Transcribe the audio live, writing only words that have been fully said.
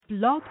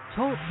Blog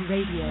Talk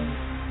Radio.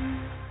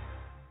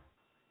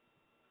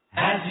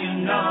 As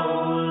you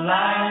know,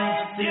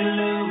 life's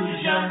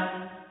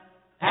illusion,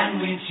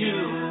 and we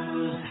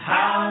choose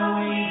how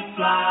we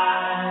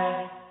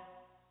fly.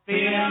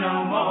 Fear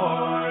no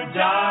more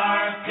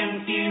dark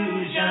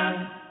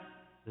confusion.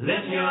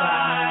 Lift your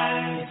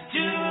eyes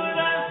to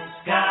the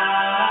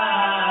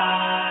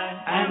sky,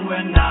 and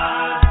we're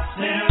not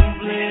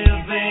simply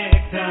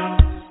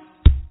victims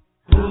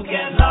who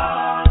get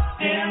lost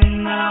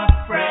in the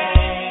fray.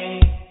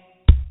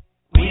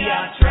 We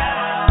are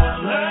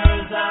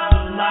travelers of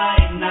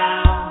light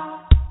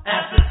now,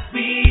 at the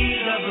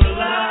speed of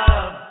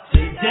love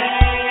today.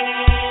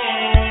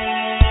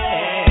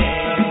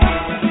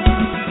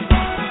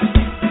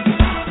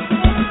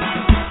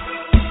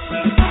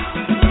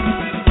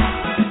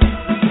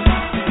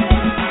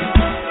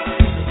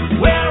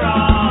 We're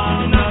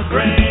on a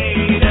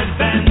great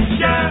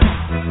adventure.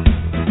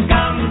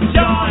 Come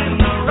join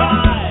the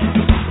ride.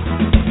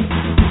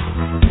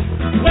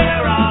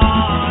 We're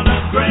on a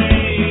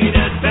great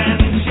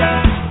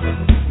adventure.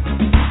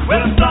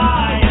 We're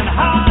flying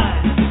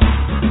high.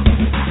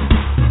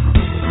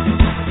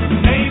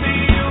 Maybe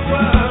you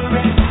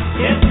worry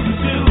it's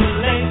too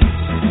late,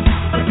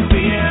 but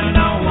fear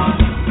no one.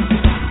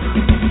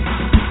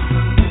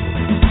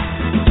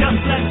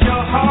 Just let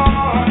your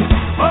heart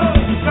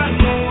open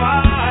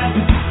wide.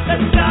 The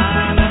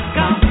time has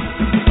come.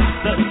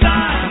 The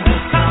time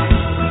has come.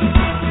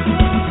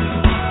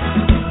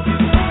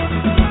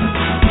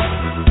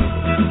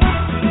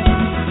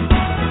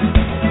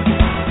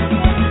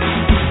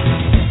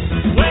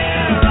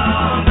 We're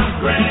on a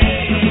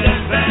great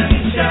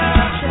adventure.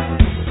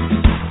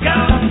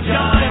 Come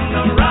join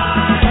the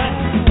ride.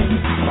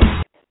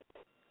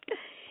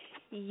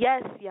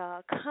 Yes,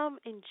 y'all, come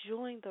and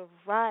join the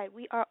ride.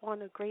 We are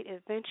on a great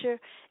adventure.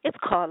 It's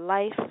called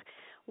life.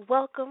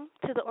 Welcome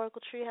to the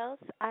Oracle Treehouse.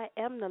 I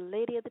am the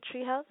lady of the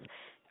treehouse,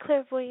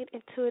 clairvoyant,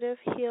 intuitive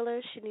healer,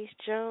 Shanice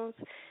Jones.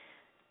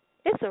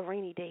 It's a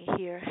rainy day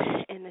here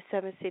in the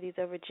seven cities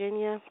of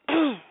Virginia.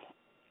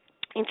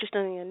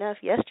 Interestingly enough,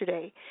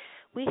 yesterday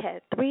we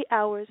had 3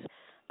 hours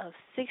of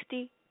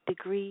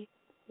 60-degree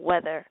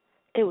weather.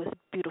 It was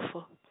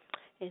beautiful.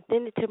 And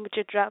then the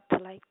temperature dropped to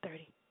like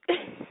 30.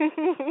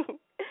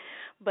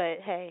 But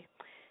hey,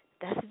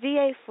 that's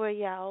VA for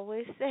you, I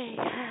always say.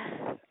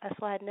 That's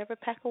why I never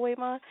pack away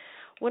my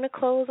winter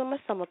clothes or my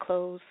summer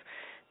clothes.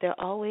 They're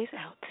always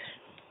out.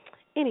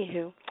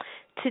 Anywho,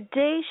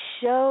 today's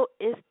show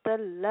is the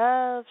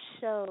Love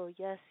Show.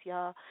 Yes,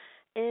 y'all.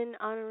 In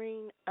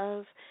honoring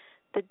of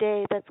the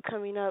day that's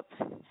coming up.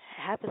 It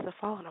happens to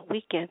fall on a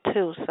weekend,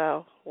 too.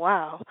 So,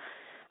 wow.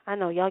 I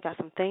know y'all got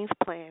some things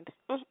planned.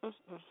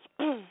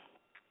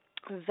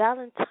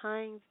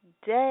 Valentine's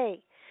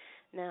Day.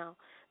 Now,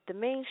 the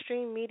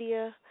mainstream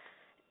media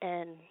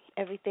and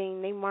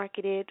everything, they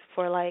market it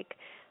for like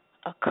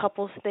a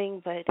couples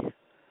thing, but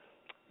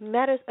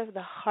matters of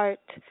the heart,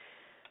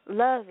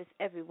 love is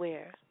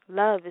everywhere.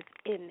 Love is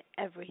in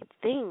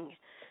everything.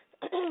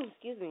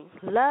 Excuse me.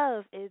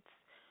 Love is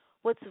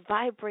what's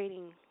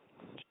vibrating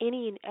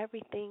any and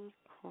everything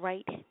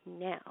right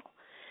now.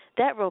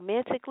 That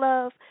romantic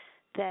love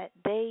that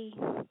they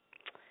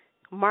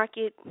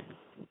market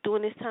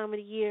during this time of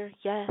the year,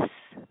 yes,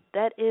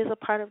 that is a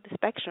part of the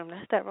spectrum.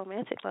 That's that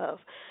romantic love.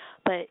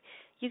 But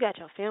you got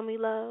your family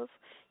love,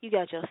 you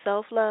got your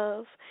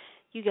self-love,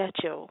 you got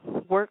your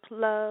work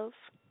love,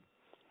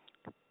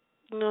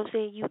 you know what I'm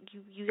saying?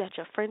 You got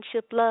your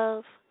friendship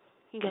love,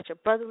 you got your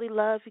brotherly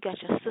love, you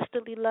got your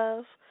sisterly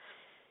love,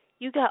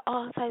 you got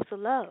all types of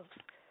loves.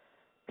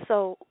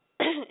 So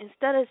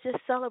instead of just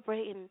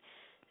celebrating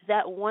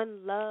that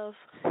one love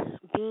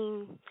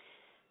being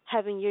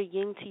having your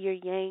yin to your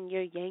yang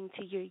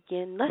to your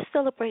yin. Let's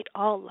celebrate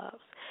all loves,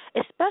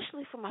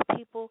 especially for my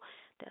people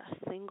that are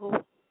single.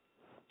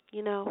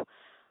 You know,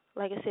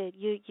 like I said,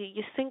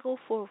 you're single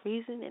for a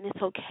reason, and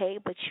it's okay,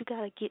 but you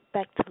got to get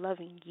back to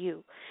loving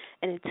you.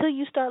 And until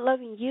you start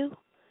loving you,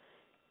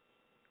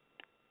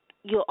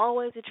 you'll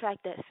always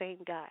attract that same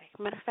guy.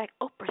 Matter of fact,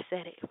 Oprah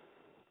said it.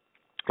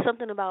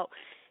 Something about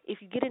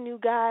if you get a new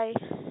guy,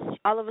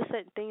 all of a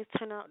sudden things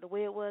turn out the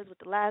way it was with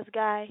the last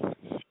guy.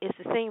 It's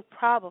the same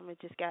problem. It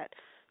just got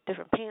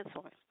different pants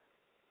on.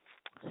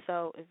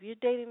 So if you're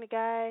dating a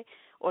guy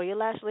or your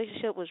last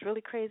relationship was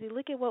really crazy,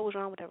 look at what was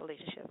wrong with that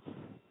relationship.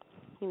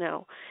 You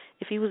know,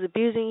 if he was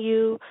abusing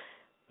you,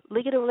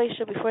 look at the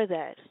relationship before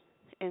that.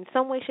 In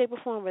some way, shape, or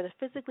form, whether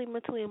physically,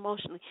 mentally,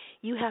 emotionally,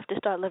 you have to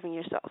start loving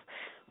yourself.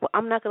 Well,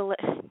 I'm not going to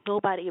let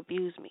nobody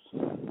abuse me,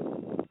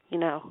 you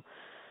know.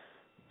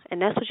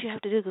 And that's what you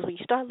have to do, because when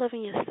you start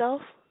loving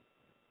yourself,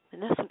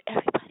 then that's when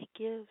everybody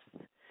gives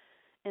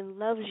and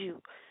loves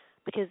you,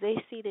 because they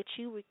see that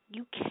you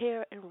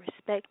care and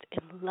respect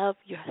and love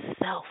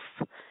yourself.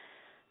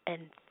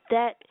 And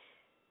that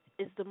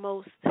is the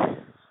most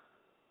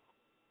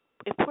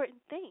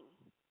important thing,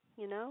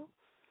 you know.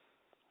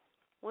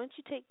 Once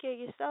you take care of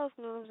yourself,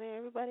 you know what I'm saying,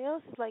 everybody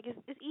else is like,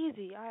 it's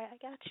easy. All right, I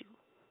got you.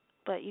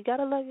 But you got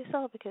to love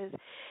yourself, because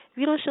if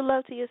you don't show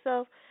love to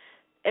yourself,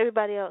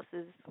 everybody else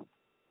is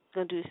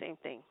going to do the same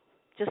thing.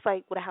 Just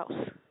like with a house.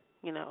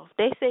 If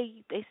they say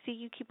they see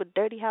you keep a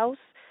dirty house,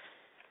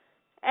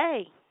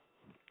 hey,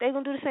 they're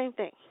going to do the same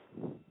thing.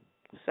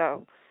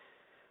 So,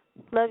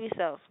 love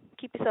yourself.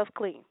 Keep yourself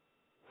clean.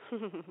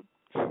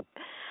 All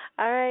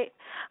right.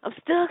 I'm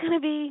still going to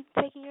be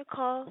taking your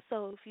calls.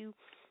 So, if you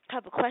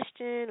have a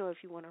question or if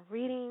you want a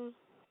reading,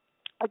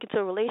 look into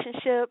a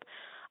relationship,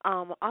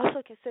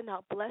 also can send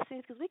out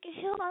blessings because we can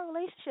heal our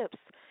relationships.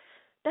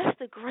 That's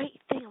the great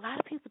thing. A lot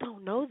of people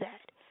don't know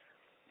that.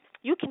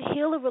 You can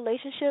heal a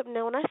relationship.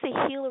 Now, when I say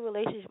heal a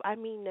relationship, I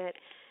mean that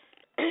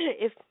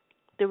if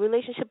the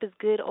relationship is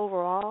good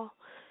overall,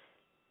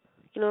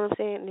 you know what I'm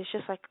saying, and it's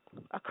just like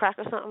a crack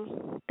or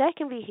something, that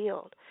can be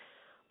healed.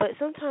 But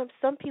sometimes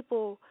some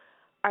people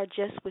are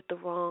just with the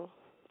wrong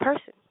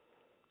person.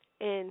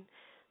 And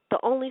the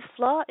only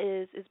flaw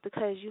is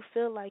because you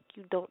feel like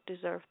you don't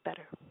deserve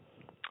better.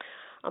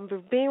 I'm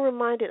being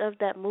reminded of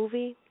that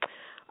movie,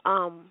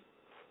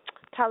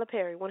 Tyler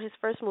Perry, one of his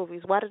first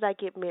movies, Why Did I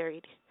Get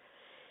Married?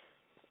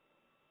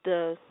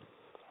 The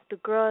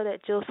girl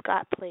that Jill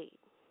Scott played.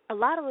 A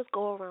lot of us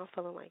go around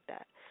feeling like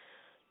that.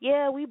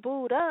 Yeah, we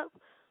booed up,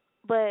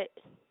 but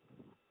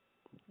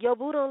your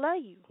boo don't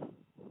love you.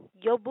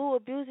 Your boo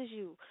abuses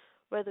you,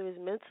 whether it's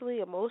mentally,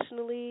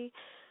 emotionally,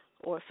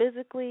 or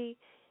physically,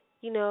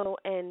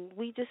 and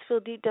we just feel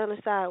deep down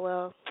inside,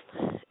 well,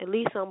 at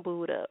least I'm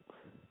booed up.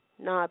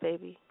 Nah,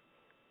 baby,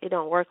 it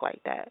don't work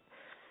like that.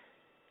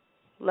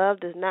 Love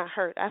does not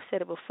hurt. I've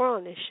said it before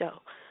on this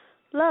show.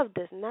 Love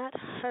does not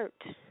hurt.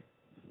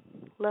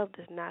 Love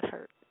does not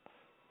hurt.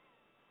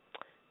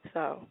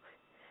 So,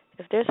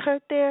 if there's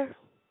hurt there,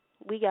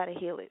 we got to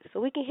heal it.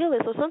 So we can heal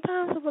it. So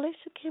sometimes a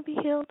relationship can be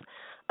healed.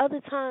 Other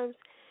times,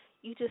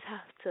 you just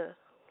have to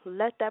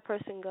let that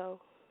person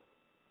go.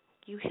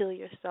 You heal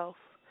yourself.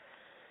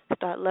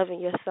 Start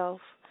loving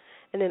yourself.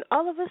 And then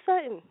all of a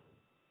sudden,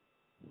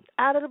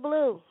 out of the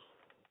blue,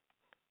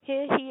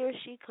 here he or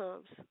she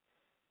comes.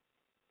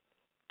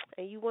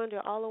 And you wonder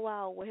all the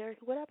while where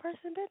that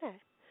person been at.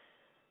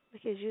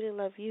 Because you didn't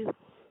love you.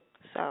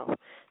 So,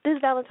 this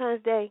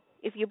Valentine's Day,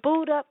 if you're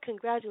booed up,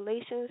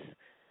 congratulations.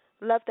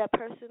 Love that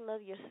person,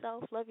 love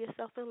yourself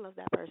and love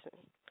that person.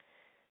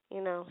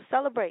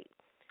 Celebrate.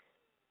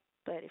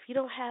 But if you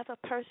don't have a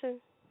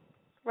person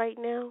right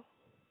now,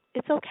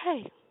 it's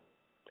okay.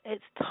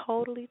 It's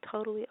totally,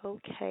 totally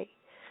okay.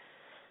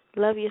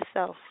 Love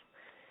yourself.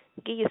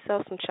 Get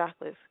yourself some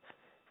chocolates.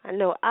 I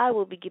know I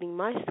will be getting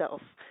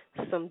myself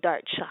some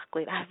dark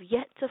chocolate. I've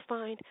yet to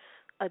find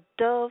a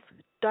Dove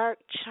dark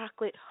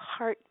chocolate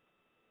heart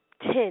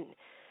tin.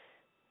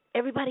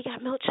 Everybody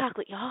got milk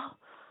chocolate, y'all.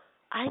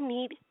 I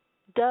need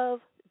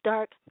Dove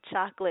dark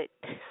chocolate.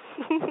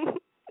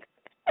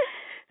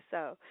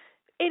 So,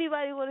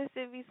 anybody want to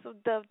send me some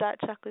Dove dark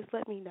chocolates,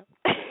 let me know.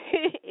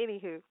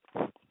 Anywho,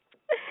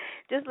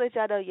 just let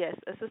y'all know, yes,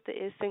 a sister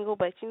is single,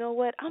 but you know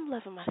what? I'm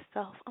loving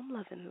myself. I'm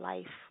loving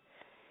life.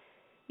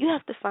 You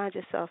have to find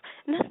yourself.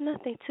 And that's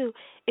another thing, too.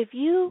 If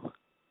you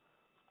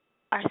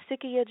are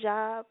sick of your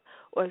job,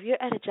 or if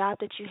you're at a job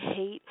that you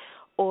hate,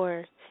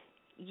 or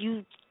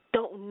you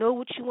don't know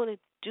what you want to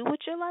do with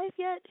your life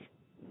yet,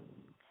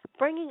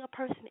 bringing a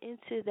person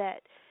into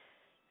that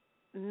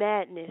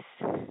madness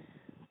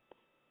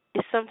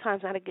is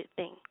sometimes not a good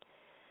thing.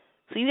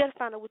 So you got to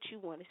find out what you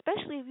want,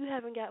 especially if you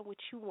haven't gotten what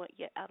you want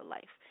yet out of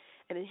life.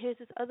 And then here's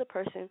this other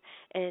person,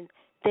 and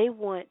they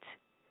want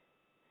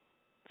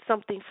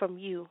something from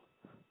you,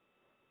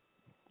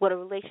 what a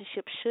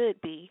relationship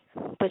should be,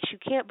 but you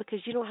can't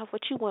because you don't have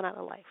what you want out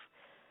of life.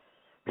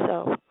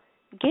 So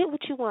get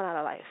what you want out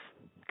of life,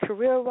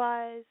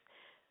 career-wise,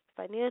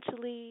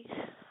 financially,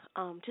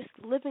 just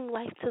living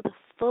life to the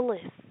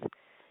fullest,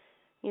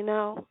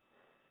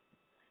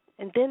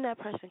 and then that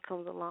person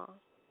comes along.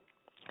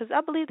 Because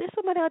I believe there's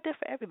somebody out there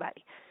for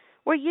everybody.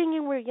 We're yin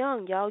and we're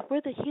yang, y'all.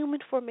 We're the human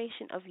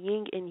formation of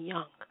yin and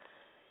yang.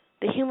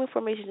 The human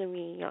formation of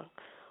yin and yang.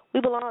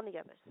 We belong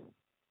together.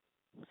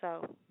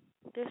 So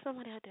there's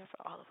somebody out there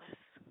for all of us.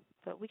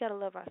 But we got to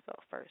love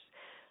ourselves first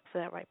for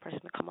that right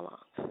person to come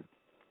along.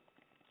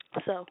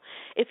 So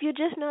if you're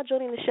just now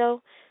joining the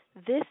show,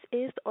 this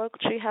is the Oracle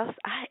Treehouse.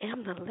 I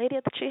am the lady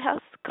at the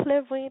Treehouse,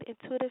 clairvoyant,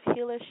 intuitive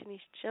healer, Shanice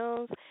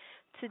Jones.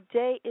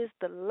 Today is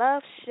the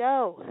Love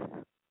Show.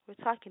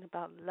 We're talking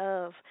about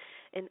love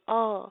in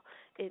all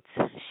its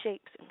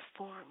shapes and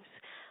forms.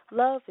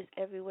 Love is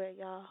everywhere,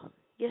 y'all.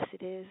 Yes,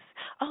 it is.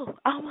 Oh,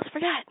 I almost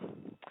forgot.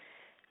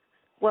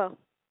 Well,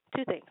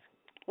 two things.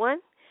 One,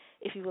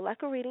 if you would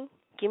like a reading,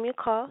 give me a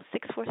call,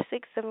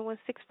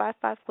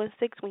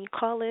 646-716-5516. When you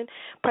call in,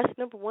 press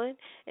number 1,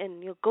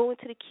 and you'll go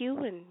into the queue,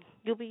 and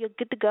you'll be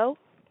good to go.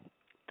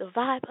 The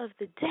vibe of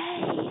the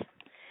day.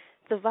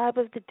 The vibe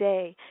of the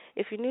day.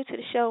 If you're new to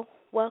the show,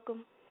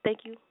 welcome.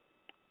 Thank you.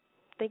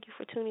 Thank you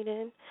for tuning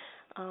in.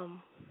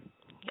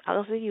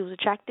 Obviously, you was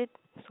attracted,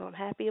 so I'm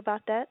happy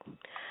about that.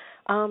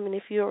 And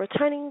if you're a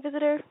returning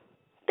visitor,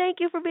 thank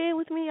you for being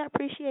with me. I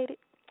appreciate it.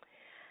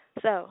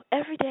 So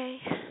every day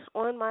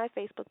on my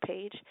Facebook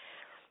page,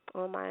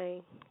 on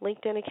my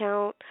LinkedIn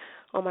account,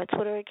 on my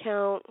Twitter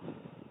account,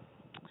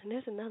 And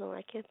there's another one.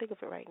 I can't think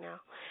of it right now.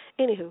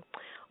 Anywho,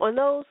 on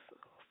those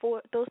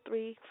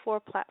 3, 4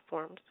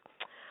 platforms,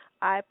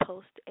 I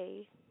post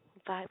a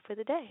vibe for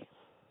the day.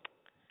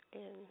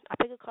 And I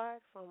pick a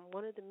card from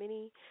one of the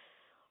many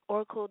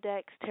Oracle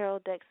decks, tarot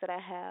decks that I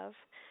have,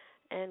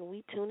 and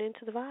we tune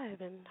into the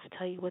vibe, and I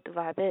tell you what the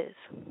vibe is.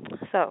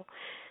 So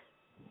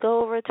go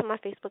over to my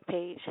Facebook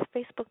page,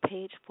 Facebook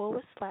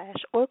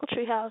page/Oracle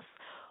Treehouse,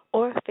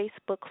 or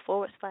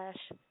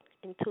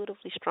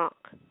Facebook/Intuitively Strong.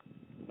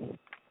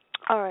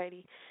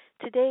 Alrighty,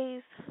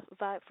 today's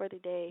vibe for the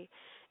day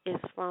is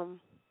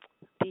from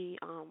the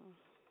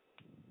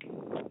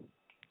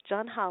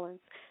John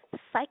Holland's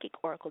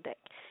Psychic Oracle deck.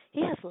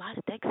 He has a lot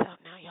of decks out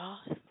now, y'all.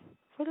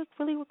 It's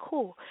really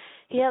cool.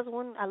 He has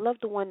one. I love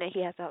the one that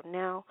he has out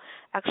now.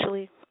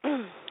 Actually,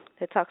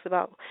 that's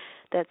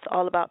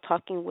all about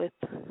talking with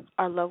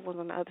our loved ones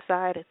on the other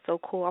side. It's so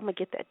cool. I'm gonna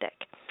get that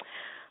deck.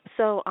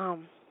 So,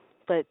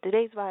 but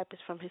today's vibe is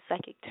from his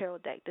Psychic Tarot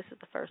deck. This is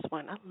the first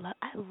one. I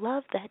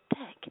love that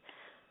deck.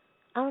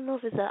 I don't know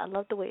if it's that I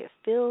love the way it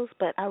feels,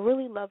 but I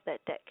really love that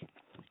deck.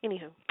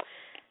 Anywho,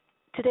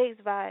 today's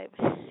vibe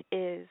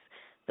is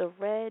the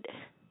red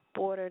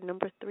border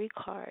number 3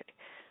 card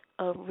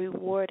of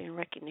reward and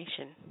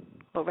recognition,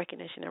 or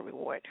recognition and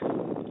reward.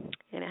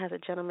 And it has a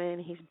gentleman.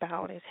 He's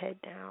bowing his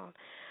head down.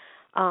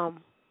 I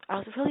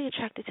was really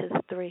attracted to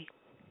the 3.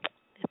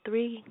 The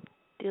 3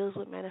 deals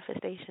with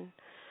manifestation,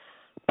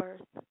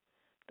 birth,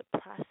 the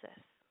process,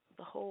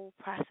 the whole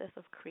process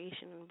of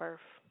creation and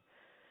birth.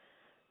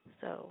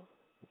 So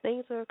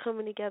things are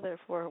coming together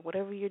for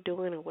whatever you're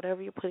doing or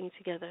whatever you're putting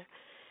together.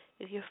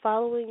 If you're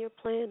following your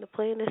plan, the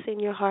plan that's in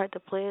your heart, the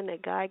plan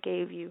that God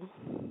gave you,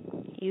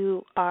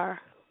 you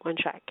are on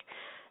track.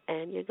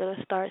 And you're going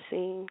to start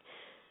seeing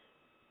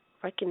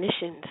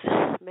recognitions,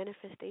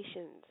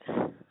 manifestations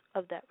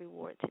of that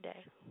reward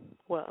today,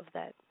 well, of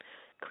that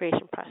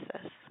creation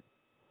process.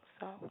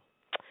 So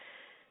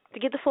to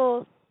get the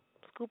full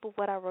scoop of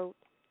what I wrote,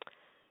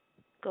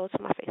 go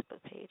to my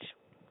Facebook page,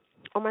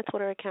 or my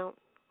Twitter account,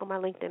 or my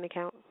LinkedIn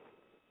account,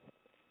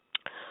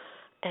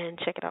 and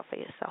check it out for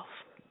yourself.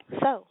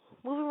 So,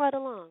 moving right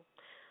along,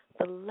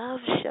 the love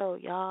show,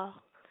 y'all.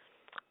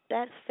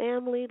 That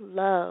family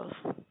love.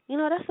 You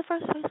know, that's the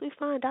first place we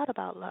find out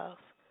about love,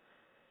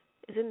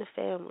 is in the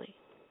family.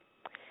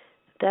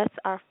 That's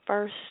our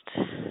first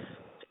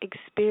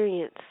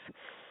experience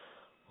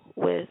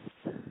with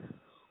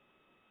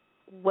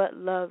what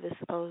love is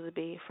supposed to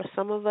be. For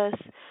some of us,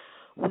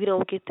 we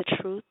don't get the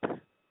truth,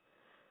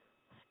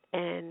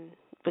 and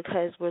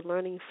because we're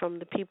learning from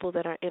the people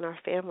that are in our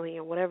family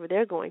and whatever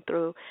they're going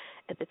through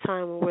at the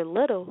time when we're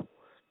little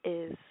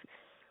is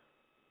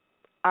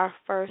our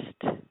first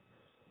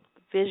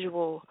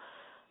visual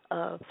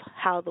of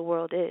how the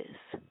world is.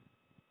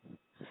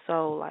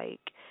 So, like,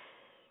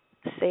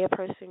 say a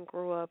person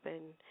grew up in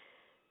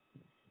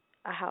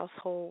a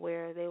household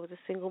where there was a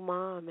single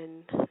mom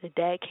and the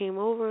dad came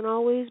over and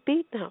always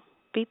beat the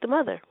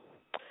mother.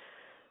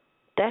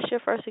 That's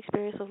your first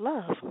experience of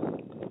love.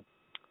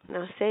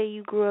 Now, say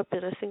you grew up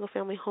in a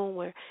single-family home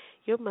where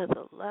your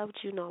mother loved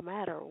you no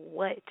matter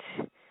what.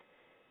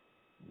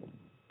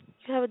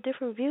 You have a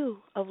different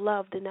view of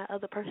love than that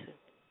other person.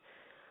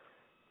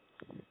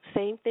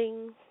 Same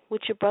thing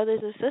with your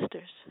brothers and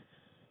sisters.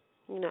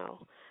 You know,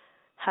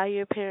 how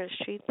your parents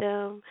treat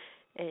them,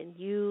 and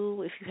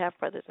you, if you have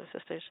brothers and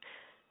sisters,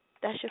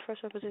 that's your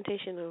first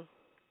representation of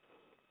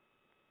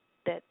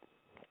that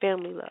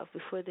family love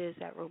before there's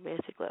that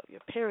romantic love.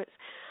 Your parents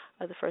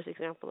are the first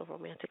example of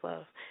romantic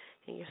love,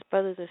 and your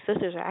brothers and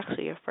sisters are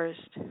actually your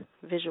first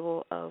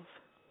visual of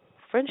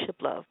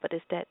friendship love, but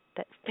it's that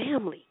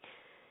family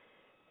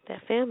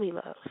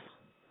love,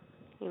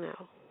 you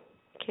know,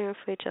 caring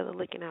for each other,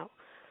 looking out.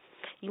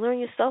 You learn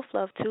your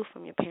self-love, too,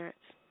 from your parents.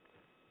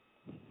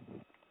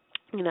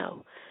 You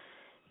know,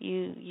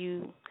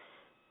 you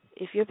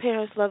if your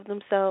parents love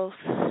themselves,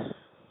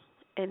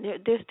 and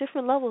there's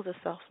different levels of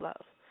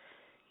self-love,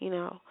 you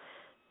know.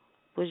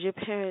 Did your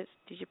parents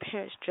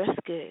dress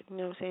good? You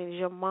know what I'm saying? Did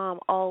your mom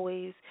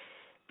always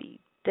be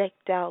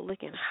decked out,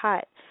 looking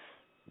hot?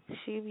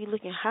 She'd be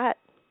looking hot,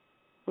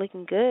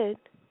 looking good,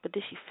 but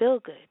did she feel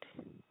good?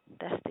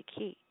 That's the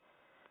key.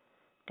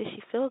 Did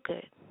she feel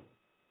good?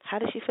 How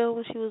did she feel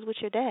when she was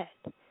with your dad?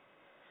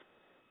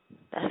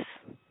 That's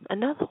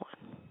another one.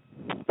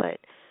 But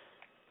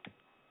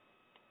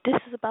this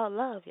is about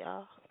love,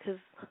 y'all, because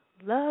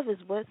love is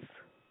what's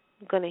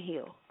going to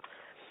heal.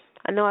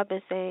 I know I've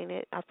been saying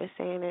it a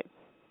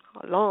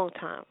long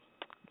time.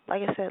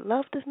 Like I said,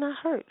 love does not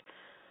hurt.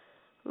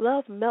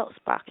 Love melts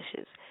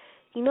blockages.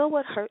 You know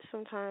what hurts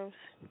sometimes?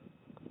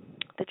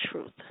 The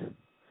truth.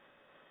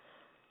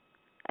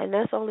 And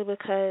that's only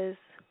because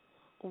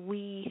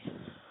we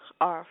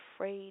are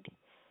afraid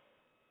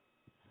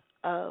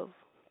of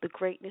the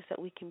greatness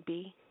that we can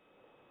be.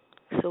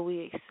 So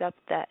we accept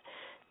that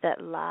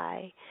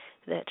lie,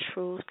 that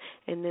truth,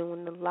 and then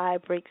when the lie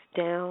breaks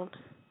down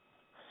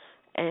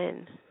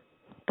and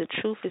the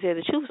truth is there,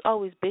 the truth's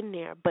always been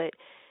there, but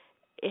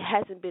it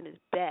hasn't been as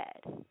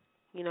bad,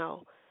 you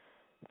know.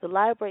 The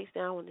lie breaks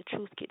down when the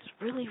truth gets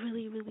really,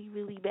 really, really,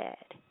 really bad.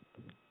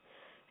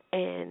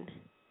 And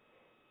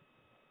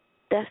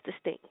that's the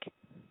stink,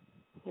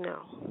 you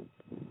know.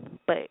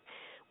 But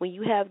when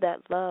you have that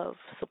love,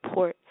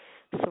 support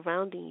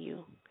surrounding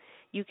you,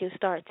 you can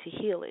start to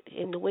heal it.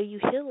 And the way you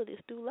heal it is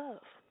through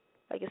love.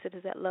 Like I said,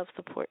 is that love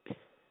support.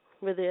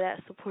 Whether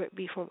that support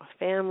be from a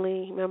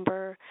family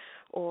member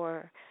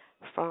or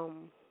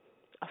from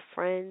a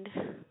friend,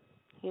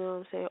 you know what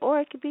I'm saying? Or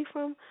it could be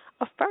from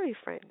a furry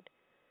friend.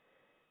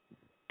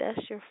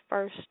 That's your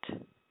first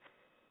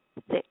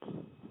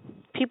thing.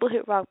 People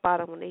hit rock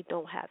bottom when they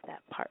don't have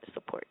that part of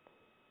support,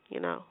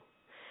 you know.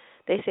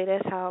 They say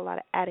that's how a lot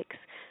of addicts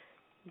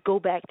go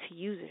back to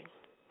using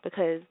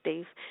because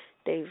they've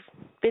the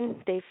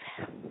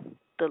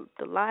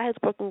lie has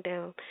broken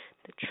down,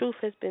 the truth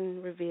has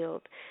been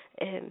revealed,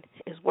 and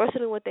it's worse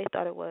than what they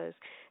thought it was,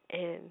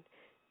 and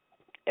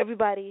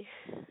everybody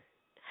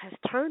has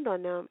turned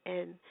on them,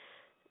 and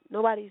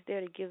nobody's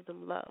there to give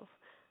them love.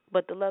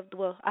 But the love,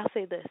 well, I'll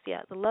say this,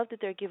 yeah, the love that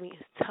they're giving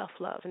is tough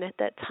love, and at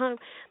that time,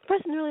 the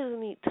person really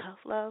doesn't need tough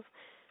love.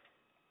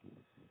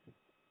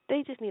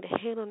 They just need a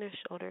hand on their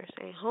shoulder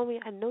saying, homie,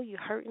 I know you're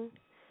hurting,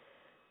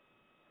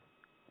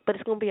 but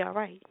it's going to be all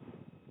right.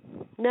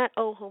 Not,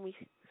 oh, homie,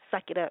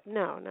 suck it up.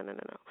 No.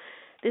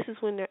 This is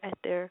when they're at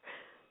their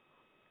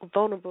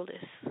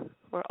vulnerableness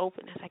or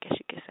openness, I guess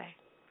you could say.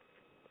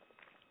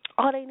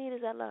 All they need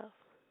is that love.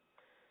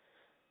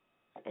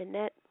 And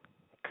that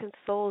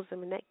consoles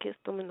them and that gets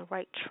them in the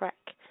right track.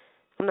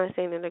 I'm not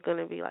saying that they're going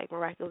to be like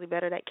miraculously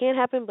better. That can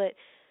happen, but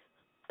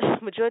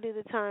majority of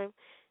the time,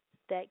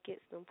 that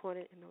gets them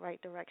pointed in the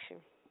right direction,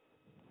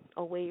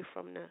 away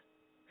from the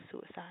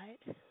suicide.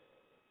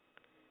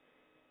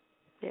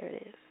 There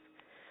it is.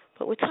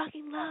 But we're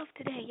talking love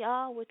today,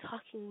 y'all. We're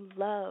talking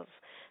love.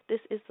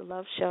 This is the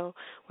Love Show.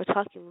 We're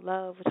talking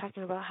love. We're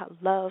talking about how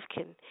love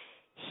can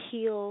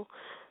heal.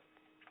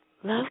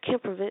 Love can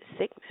prevent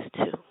sickness,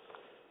 too.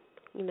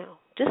 You know,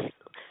 just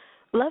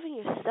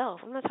loving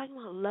yourself. I'm not talking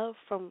about love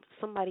from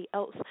somebody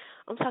else.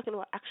 I'm talking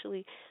about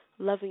actually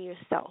loving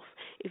yourself.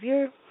 If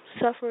you're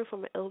suffering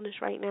from an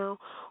illness right now,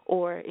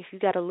 or if you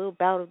got a little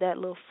bout of that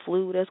little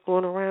flu that's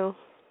going around,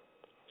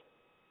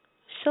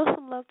 show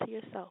some love to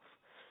yourself.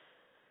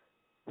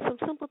 Some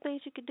simple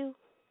things you could do.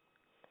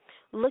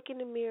 Look in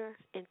the mirror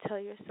and tell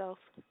yourself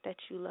that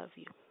you love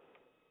you.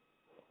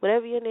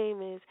 Whatever your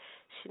name is,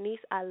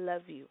 Shanice, I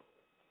love you.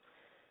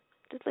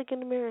 Just look in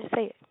the mirror and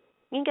say it.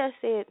 You ain't got to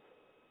say it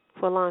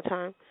for a long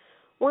time.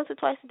 Once or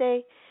twice a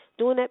day,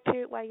 during that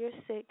period while you're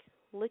sick,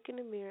 look in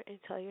the mirror and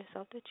tell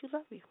yourself that you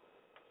love you.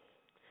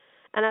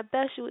 And I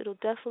bet you it'll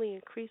definitely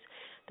increase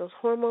those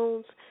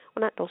hormones.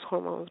 Well, not those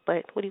hormones,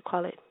 but what do you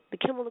call it? The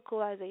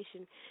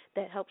chemicalization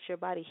that helps your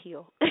body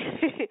heal.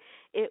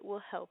 It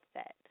will help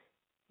that,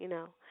 you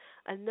know.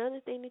 Another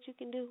thing that you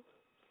can do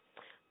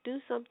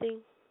something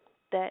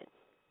that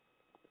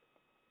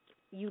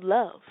you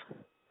love.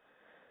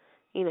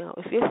 You know,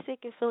 if you're sick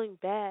and feeling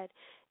bad,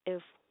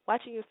 if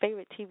watching your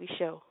favorite TV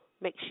show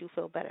makes you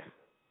feel better,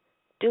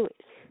 do it.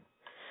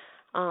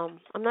 I'm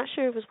not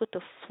sure if it's with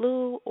the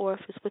flu or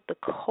if it's with the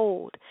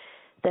cold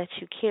that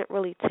you can't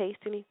really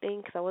taste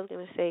anything, because I was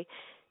going to say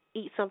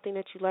eat something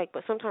that you like,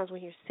 but sometimes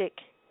when you're sick,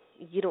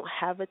 you don't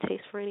have a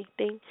taste for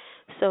anything,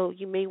 so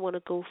you may want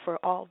to go for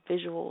all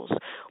visuals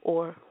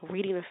or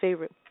reading a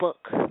favorite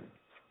book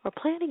or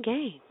playing a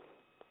game,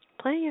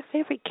 playing your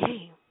favorite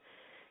game,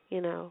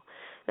 you know.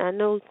 And I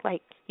know,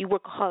 like, you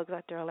workaholics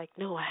out there are like,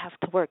 no, I have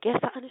to work. Yes,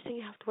 I understand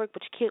you have to work,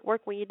 but you can't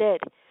work when you're dead.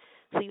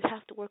 So you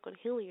have to work on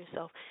healing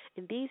yourself.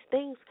 And these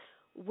things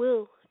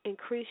will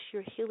increase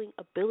your healing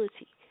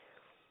ability.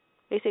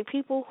 They say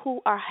people who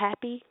are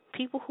happy,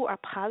 people who are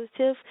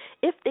positive,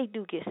 if they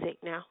do get sick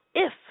now,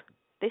 if,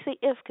 they say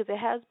if, because there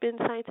has been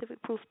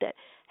scientific proof that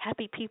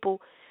happy people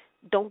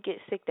don't get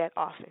sick that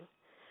often.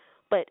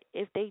 But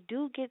if they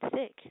do get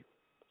sick,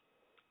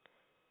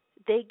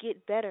 they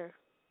get better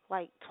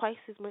like twice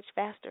as much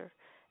faster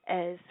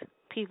as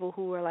people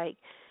who are like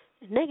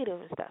negative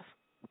and stuff,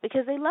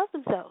 because they love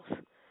themselves.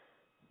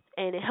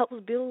 And it helps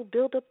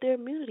build up their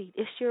immunity.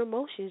 It's your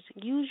emotions.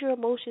 Use your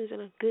emotions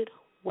in a good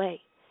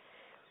way.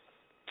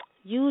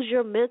 Use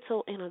your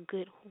mental in a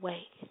good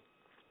way.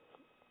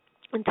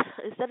 And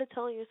instead of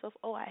telling yourself,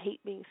 oh, I hate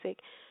being sick,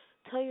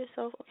 tell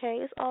yourself, okay,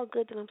 it's all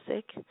good that I'm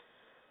sick,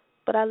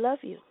 but I love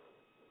you.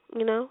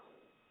 You know?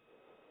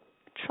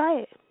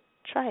 Try it.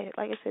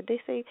 Like I said,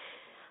 they say,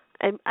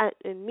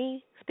 and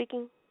me,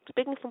 speaking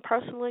from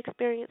personal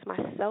experience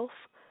myself,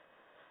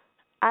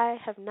 I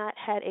have not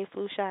had a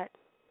flu shot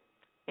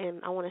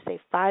in, I want to say,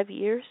 5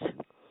 years.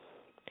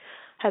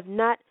 Have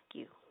not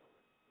you.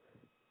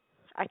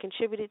 I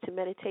contributed to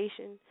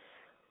meditation,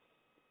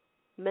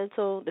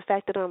 mental, the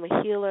fact that I'm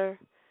a healer,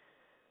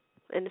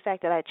 and the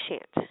fact that I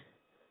chant,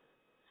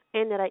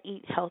 and that I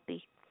eat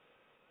healthy.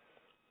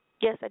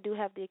 Yes, I do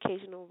have the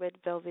occasional red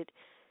velvet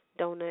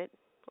donut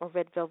or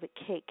red velvet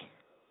cake,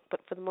 but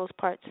for the most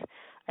part,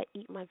 I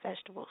eat my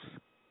vegetables.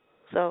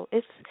 So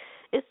it's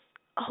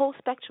a whole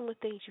spectrum of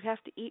things. You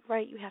have to eat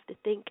right. You have to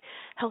think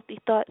healthy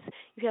thoughts.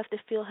 You have to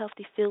feel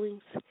healthy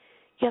feelings.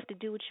 You have to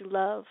do what you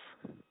love.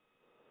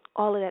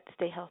 All of that to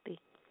stay healthy.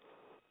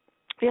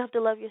 You have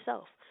to love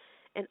yourself.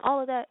 And all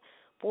of that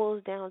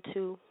boils down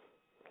to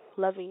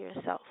loving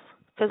yourself.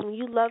 Because when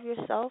you love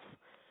yourself,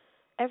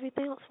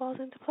 everything else falls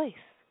into place.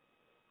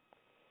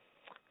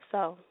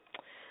 So,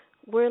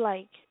 we're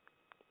like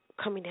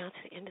coming down to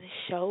the end of the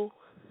show.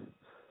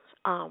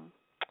 Um,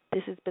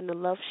 this has been the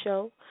Love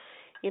Show,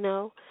 you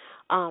know.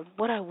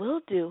 What I will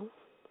do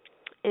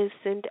is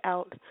send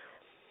out,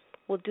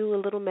 we'll do a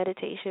little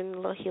meditation, a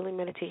little healing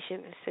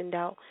meditation, and send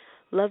out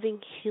loving,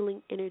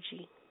 healing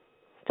energy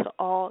to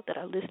all that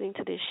are listening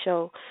to this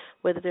show,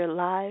 whether they're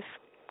live,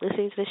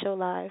 listening to the show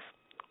live,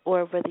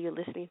 or whether you're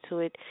listening to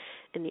it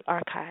in the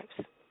archives.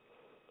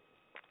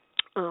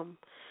 I'm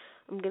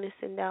going to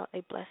send out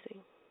a blessing,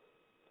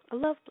 a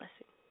love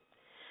blessing.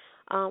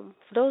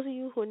 For those of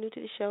you who are new to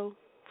the show,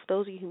 for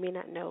those of you who may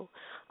not know,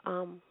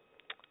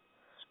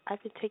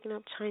 I've been taking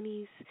up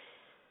Chinese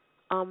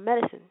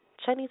medicine,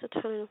 Chinese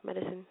alternative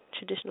medicine,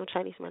 traditional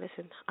Chinese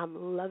medicine.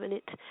 I'm loving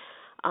it.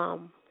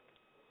 I'm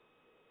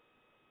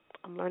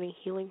learning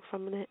healing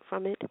from it.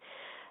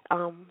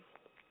 And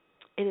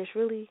it's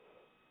really,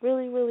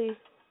 really, really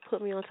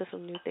put me onto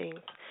some new things.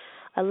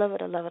 I love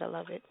it. I love it. I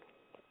love it.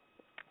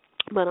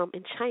 But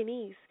in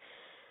Chinese,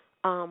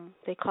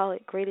 they call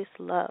it greatest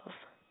love,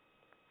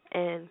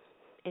 and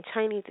in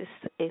Chinese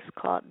it's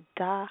called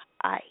Da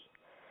Ai.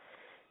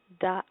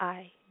 Da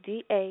Ai.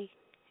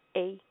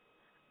 DAAI.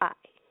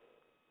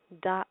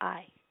 Da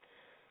Ai.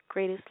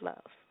 Greatest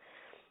love.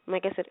 And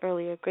like I said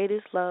earlier,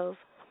 greatest love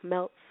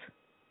melts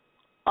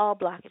all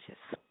blockages,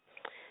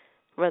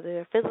 whether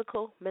they're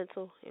physical,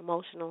 mental,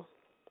 emotional,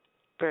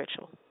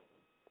 spiritual.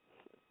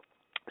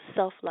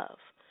 Self-love.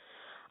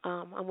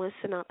 I'm going to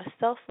send out a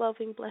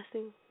self-loving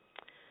blessing.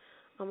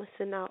 I'm going to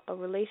send out a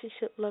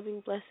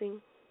relationship-loving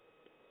blessing.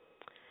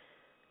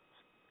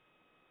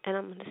 And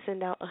I'm going to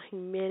send out a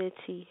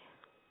humanity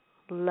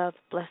love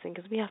blessing,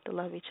 because we have to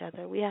love each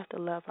other. We have to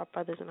love our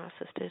brothers and our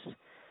sisters.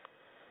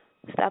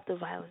 Stop the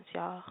violence,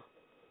 y'all.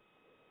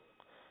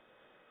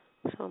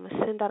 So I'm going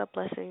to send out a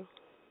blessing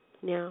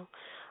now.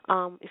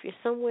 If you're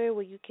somewhere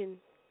where you can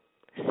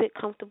sit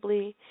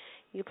comfortably,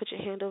 you can put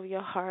your hand over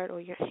your heart or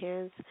your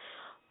hands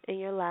in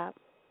your lap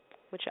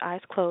with your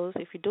eyes closed.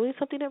 If you're doing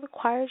something that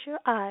requires your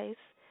eyes,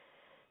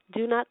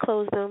 do not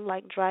close them,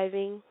 like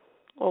driving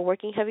or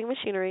working heavy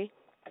machinery.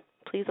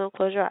 Please don't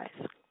close your eyes.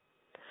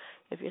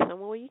 If you're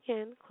somewhere where you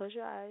can, close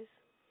your eyes.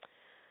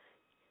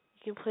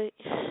 You can put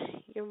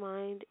your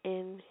mind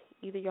in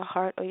either your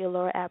heart or your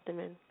lower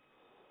abdomen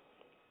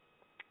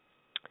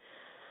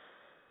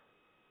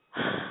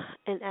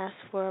and ask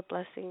for a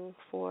blessing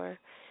for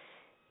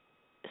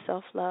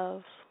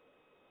self-love,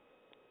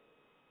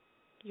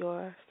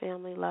 your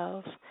family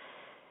love,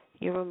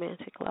 your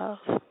romantic love.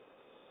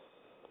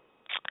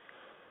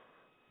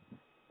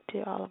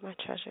 Dear all of my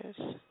treasures,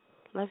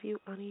 love you,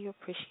 honor you,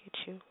 appreciate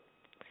you.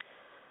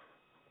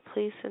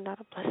 Please send out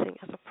a blessing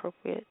as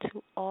appropriate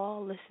to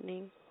all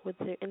listening,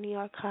 whether they're in the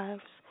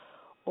archives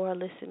or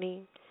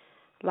listening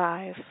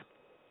live.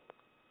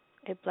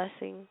 A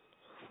blessing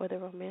for their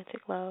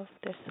romantic love,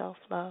 their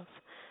self-love,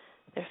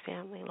 their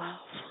family love,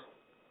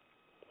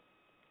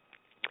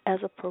 as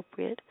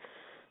appropriate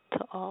to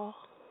all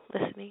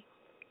listening.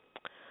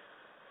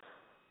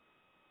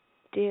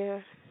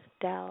 Dear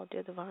Tao,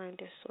 dear Divine,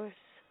 dear Source,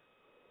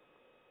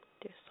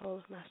 dear Soul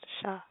of Master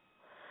Sha,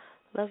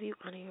 love you,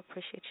 honor you,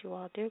 appreciate you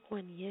all. Dear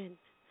Guan Yin,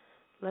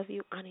 love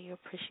you, honor you,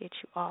 appreciate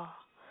you all.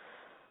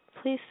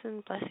 Please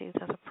send blessings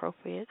as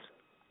appropriate.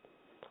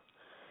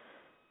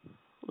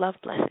 Love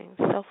blessings,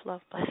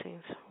 self-love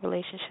blessings,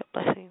 relationship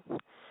blessings,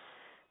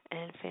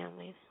 and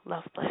family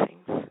love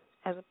blessings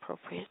as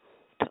appropriate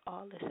to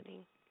all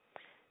listening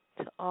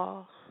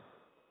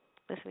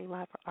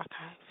live or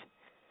archive.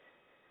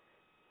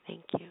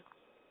 Thank you.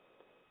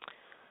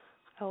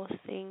 I will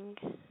sing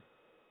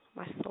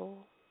my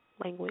soul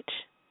language,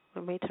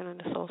 my may turn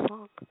into soul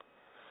song.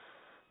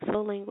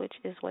 Soul language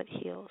is what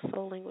heals.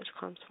 Soul language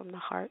comes from the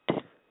heart.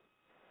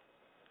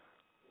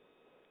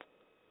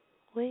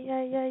 We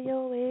ya ya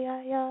yo, we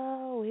ya ya,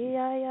 we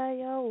ya ya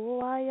yo,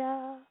 wa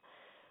ya,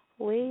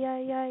 we ya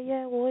ya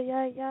ya, wo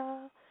ya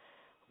ya,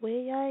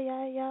 we ya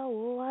ya ya,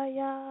 wa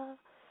ya,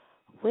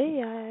 we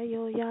ya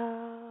yo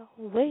ya,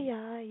 we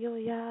ya yo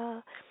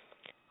ya,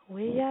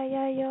 we ya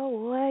ya yo,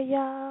 wa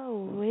ya,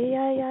 we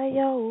ya ya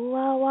yo,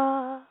 wa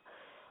wa,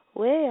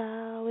 we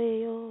ya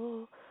we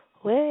yo,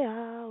 we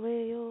ya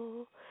we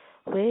yo,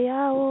 we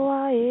ya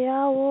wa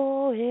ya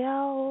wo, we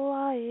ya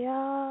wa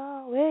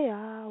ya, we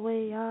ya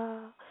we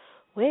ya.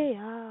 We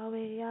ya,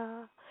 we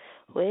ya,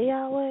 we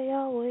ya, we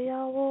ya, we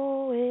ya,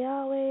 wo, we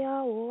ya, we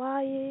ya, wa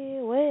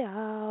ye, we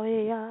ya,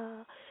 we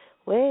ya,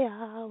 we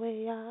ya,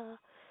 we ya,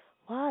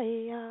 wa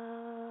ya,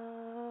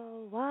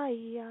 wa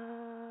ya,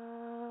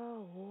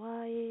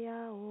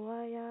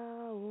 wa ya,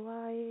 wa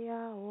ya,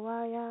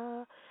 wa ya,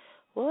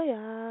 wa ya, wo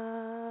ya,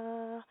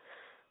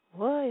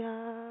 wo ya,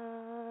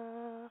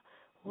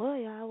 wo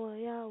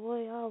ya, wo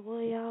ya, wo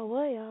ya,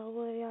 wo ya,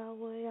 wo ya,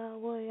 wo ya,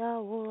 wo ya,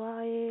 wo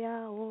ya, wo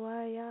ya, wo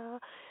ya.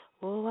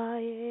 Oh,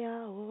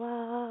 yeah,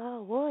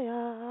 oh,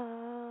 yeah,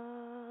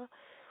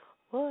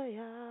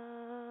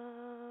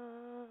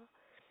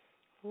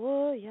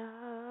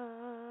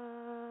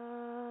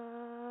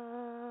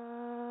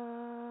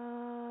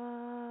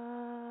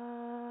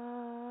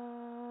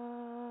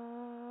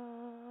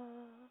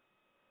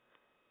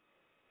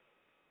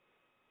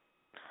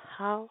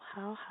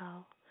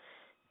 How?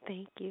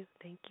 Thank you.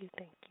 Thank you,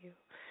 Tao.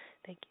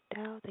 Thank you,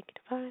 Divine.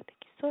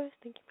 Thank you, Source.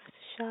 Thank you,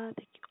 Master Shah.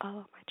 Thank you, all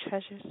of my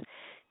treasures.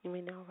 You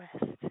may now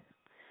rest.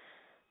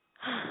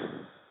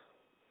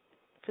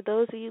 For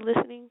those of you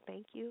listening,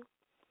 thank you.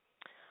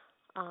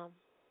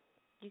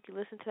 You can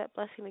listen to that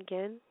blessing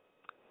again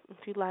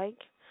if you like.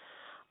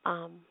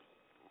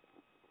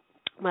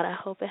 But I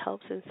hope it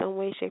helps in some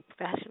way, shape,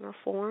 fashion, or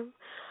form.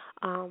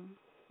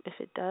 If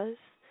it does,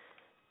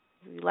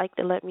 if you'd like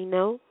to let me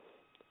know,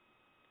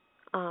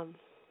 you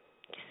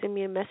can send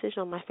me a message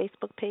on my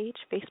Facebook page,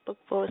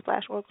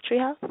 Facebook.com/Oracle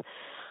Treehouse,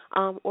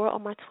 or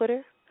on my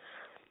Twitter,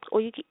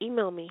 or you can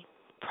email me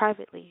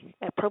privately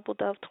at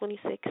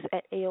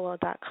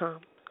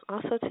purpledove26@AOL.com.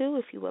 Also, too,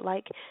 if you would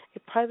like a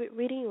private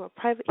reading or a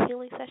private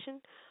healing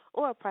session,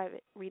 or a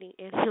private reading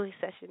and healing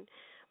session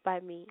by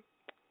me,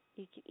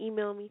 you can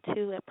email me,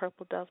 too, at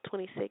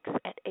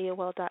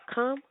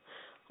purpledove26@AOL.com,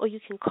 or you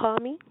can call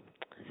me,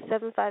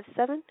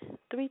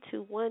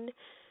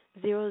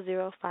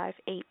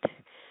 757-321-0058.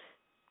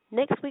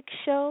 Next week's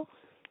show,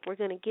 we're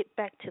going to get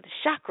back to the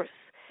chakras.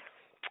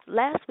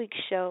 Last week's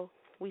show,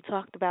 we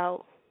talked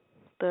about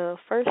the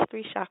first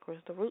three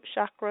chakras, the root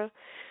chakra,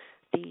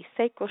 the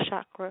sacral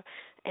chakra,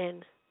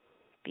 and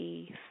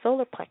the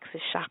solar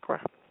plexus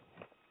chakra,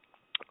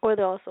 or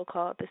they're also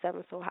called the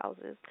seven soul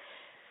houses.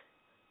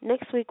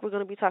 Next week, we're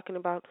going to be talking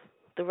about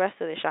the rest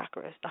of the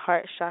chakras, the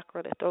heart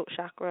chakra, the throat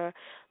chakra,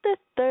 the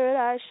third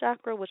eye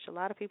chakra, which a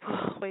lot of people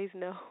always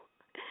know,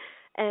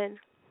 and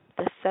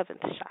the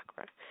seventh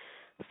chakra.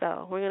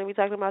 So we're going to be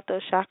talking about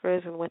those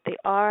chakras and what they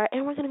are,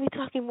 and we're going to be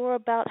talking more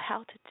about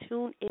how to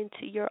tune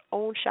into your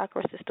own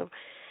chakra system,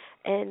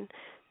 and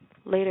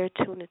later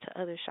tune into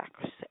others'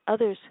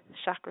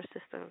 chakra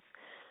systems,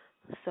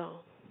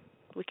 so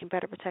we can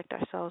better protect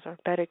ourselves or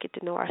better get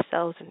to know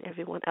ourselves and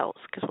everyone else.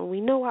 Because when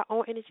we know our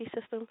own energy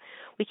system,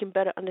 we can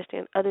better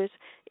understand others'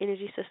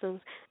 energy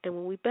systems. And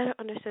when we better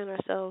understand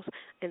ourselves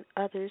and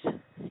others'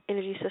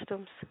 energy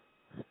systems,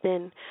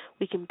 then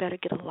we can better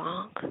get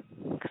along.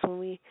 Because when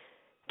we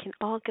can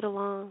all get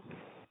along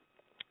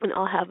and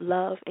all have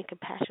love and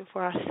compassion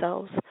for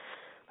ourselves,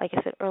 like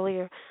I said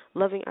earlier,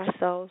 loving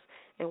ourselves,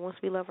 and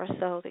once we love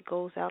ourselves, it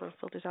goes out and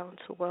filters out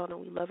into the world, and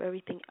we love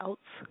everything else,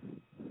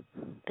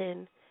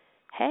 then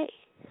hey,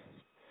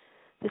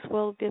 this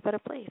world will be a better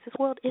place. This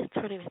world is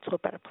turning into a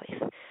better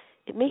place.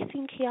 It may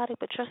seem chaotic,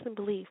 but trust and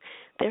believe,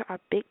 there are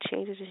big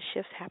changes and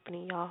shifts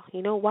happening, y'all.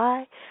 You know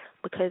why?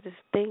 Because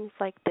it's things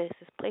like this.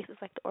 It's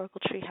places like the Oracle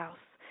Treehouse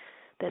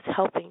that's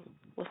helping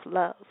with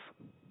love.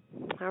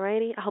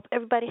 Alrighty? I hope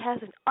everybody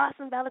has an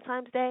awesome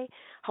Valentine's Day.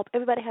 I hope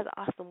everybody has an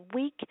awesome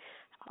week.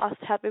 I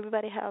also hope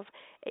everybody have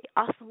an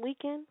awesome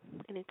weekend.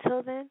 And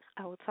until then,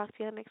 I will talk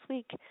to y'all next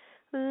week.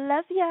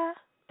 Love ya.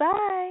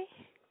 Bye.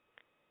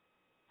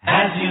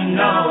 As you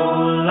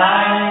know,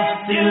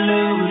 life's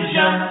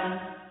illusion,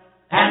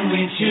 and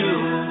we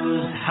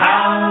choose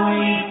how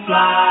we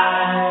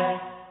fly.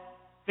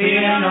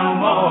 Fear no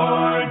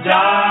more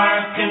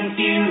dark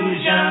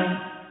confusion.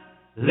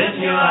 Lift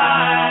your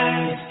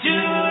eyes to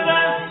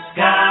the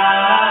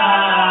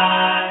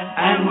sky,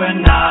 and we're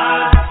not